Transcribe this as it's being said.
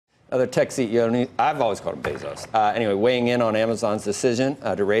Another tech CEO, I've always called him Bezos. Anyway, weighing in on Amazon's decision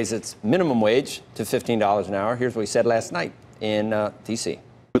to raise its minimum wage to $15 an hour. Here's what he said last night in D.C.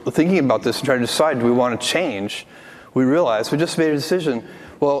 Thinking about this and trying to decide, do we want to change? We realized we just made a decision.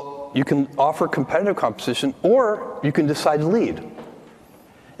 Well, you can offer competitive competition, or you can decide to lead.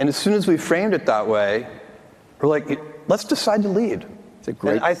 And as soon as we framed it that way, we're like, let's decide to lead. It's a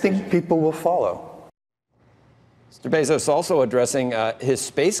great and I think people will follow. Mr. Bezos also addressing his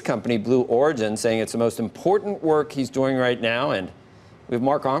space company, Blue Origin, saying it's the most important work he's doing right now. And we have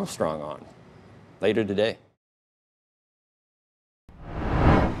Mark Armstrong on later today.